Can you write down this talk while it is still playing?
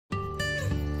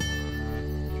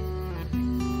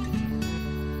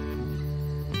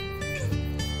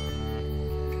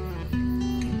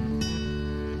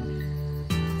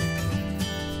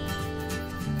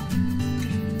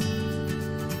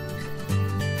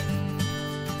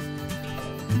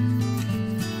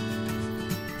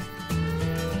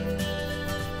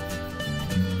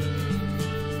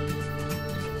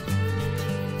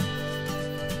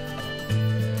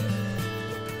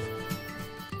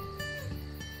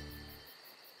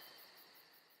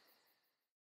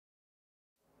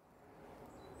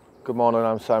Good morning,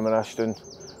 I'm Simon Ashton.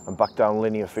 I'm back down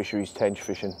Linear Fisheries Tench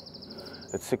fishing.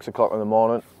 It's 6 o'clock in the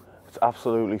morning, it's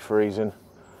absolutely freezing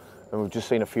and we've just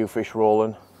seen a few fish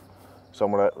rolling. So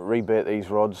I'm going to rebait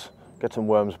these rods, get some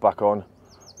worms back on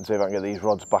and see if I can get these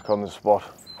rods back on the spot.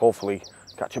 Hopefully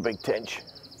catch a big tench.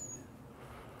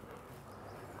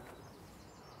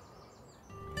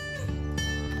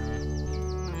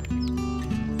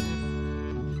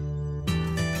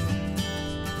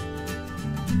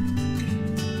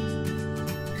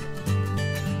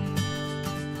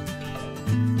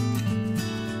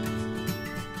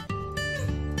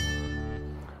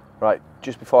 Right,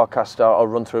 just before I cast out, I'll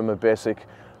run through my basic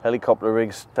helicopter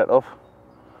rigs set up.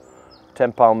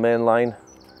 10-pound main line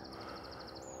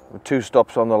with 2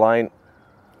 stops on the line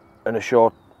and a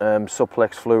short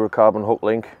suplex fluorocarbon hook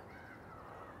link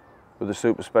with a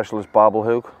super specialist barbel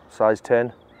hook, size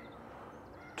 10.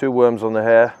 2 worms on the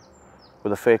hair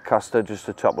with a fake caster just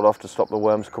to top it off to stop the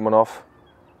worms coming off.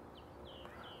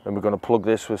 And we're going to plug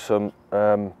this with some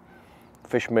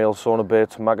fish meal sauna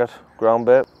bait maggot ground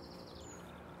bait.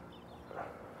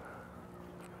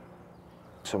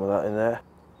 Some of that in there.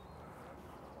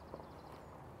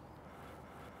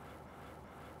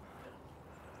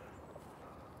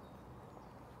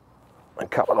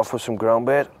 And cap it off with some ground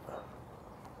bait.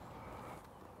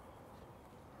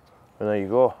 And there you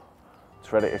go.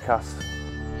 It's ready to cast.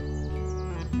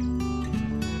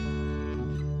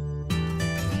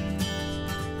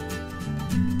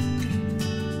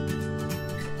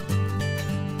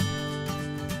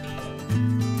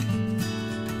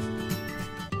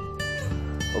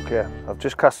 Okay, I've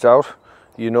just cast out.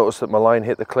 You notice that my line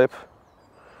hit the clip.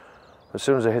 As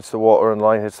soon as it hits the water and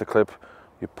line hits the clip,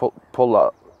 you pull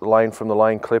that line from the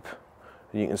line clip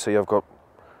and you can see I've got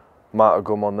martyr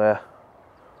gum on there,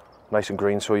 nice and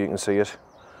green so you can see it.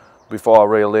 Before I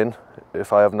reel in,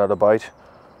 if I haven't had a bite,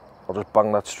 I'll just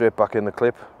bang that straight back in the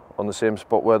clip on the same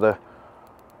spot where the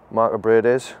marker braid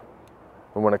is,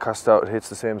 and when I cast out it hits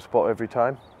the same spot every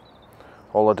time.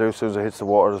 All I do as soon as it hits the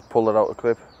water is pull it out of the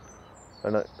clip,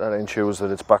 and that ensures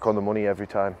that it's back on the money every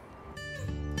time.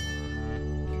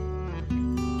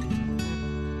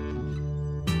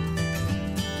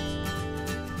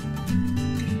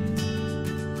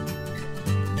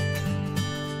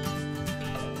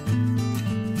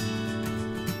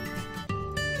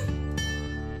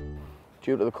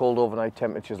 Due to the cold overnight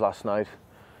temperatures last night,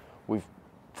 we've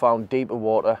found deeper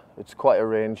water. It's quite a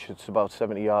range, it's about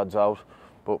 70 yards out,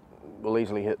 but we'll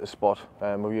easily hit the spot.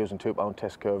 We're using 2-pound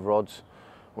test curve rods.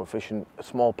 We're fishing a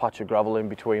small patch of gravel in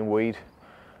between weed,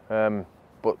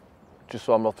 but just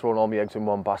so I'm not throwing all my eggs in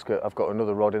one basket, I've got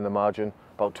another rod in the margin,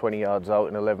 about 20 yards out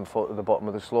and 11 foot at the bottom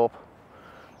of the slope.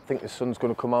 I think the sun's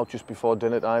going to come out just before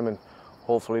dinner time and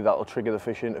hopefully that'll trigger the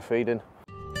fish into feeding.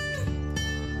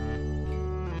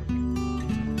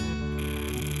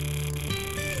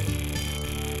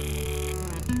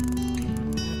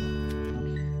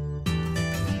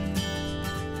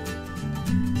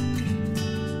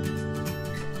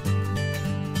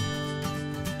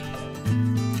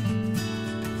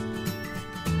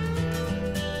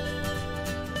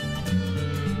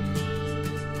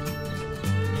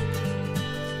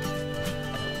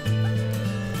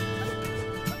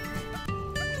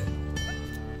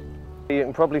 You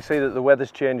can probably see that the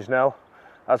weather's changed now.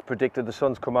 As predicted, the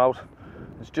sun's come out.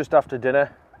 It's just after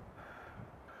dinner.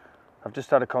 I've just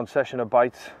had a concession of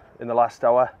bites in the last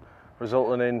hour,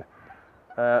 resulting in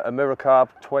a mirror carp,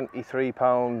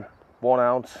 23-pound 1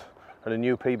 ounce, and a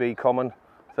new PB common,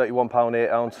 31-pound 8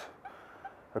 ounce,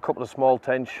 a couple of small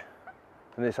tench,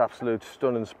 and this absolute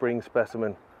stunning spring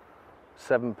specimen,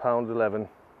 7-pound 11,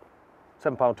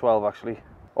 7-pound 12 actually.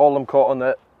 All of them caught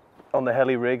on the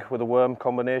heli rig with a worm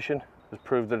combination has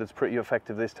proved that it's pretty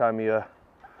effective this time of year.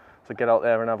 So get out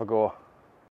there and have a go.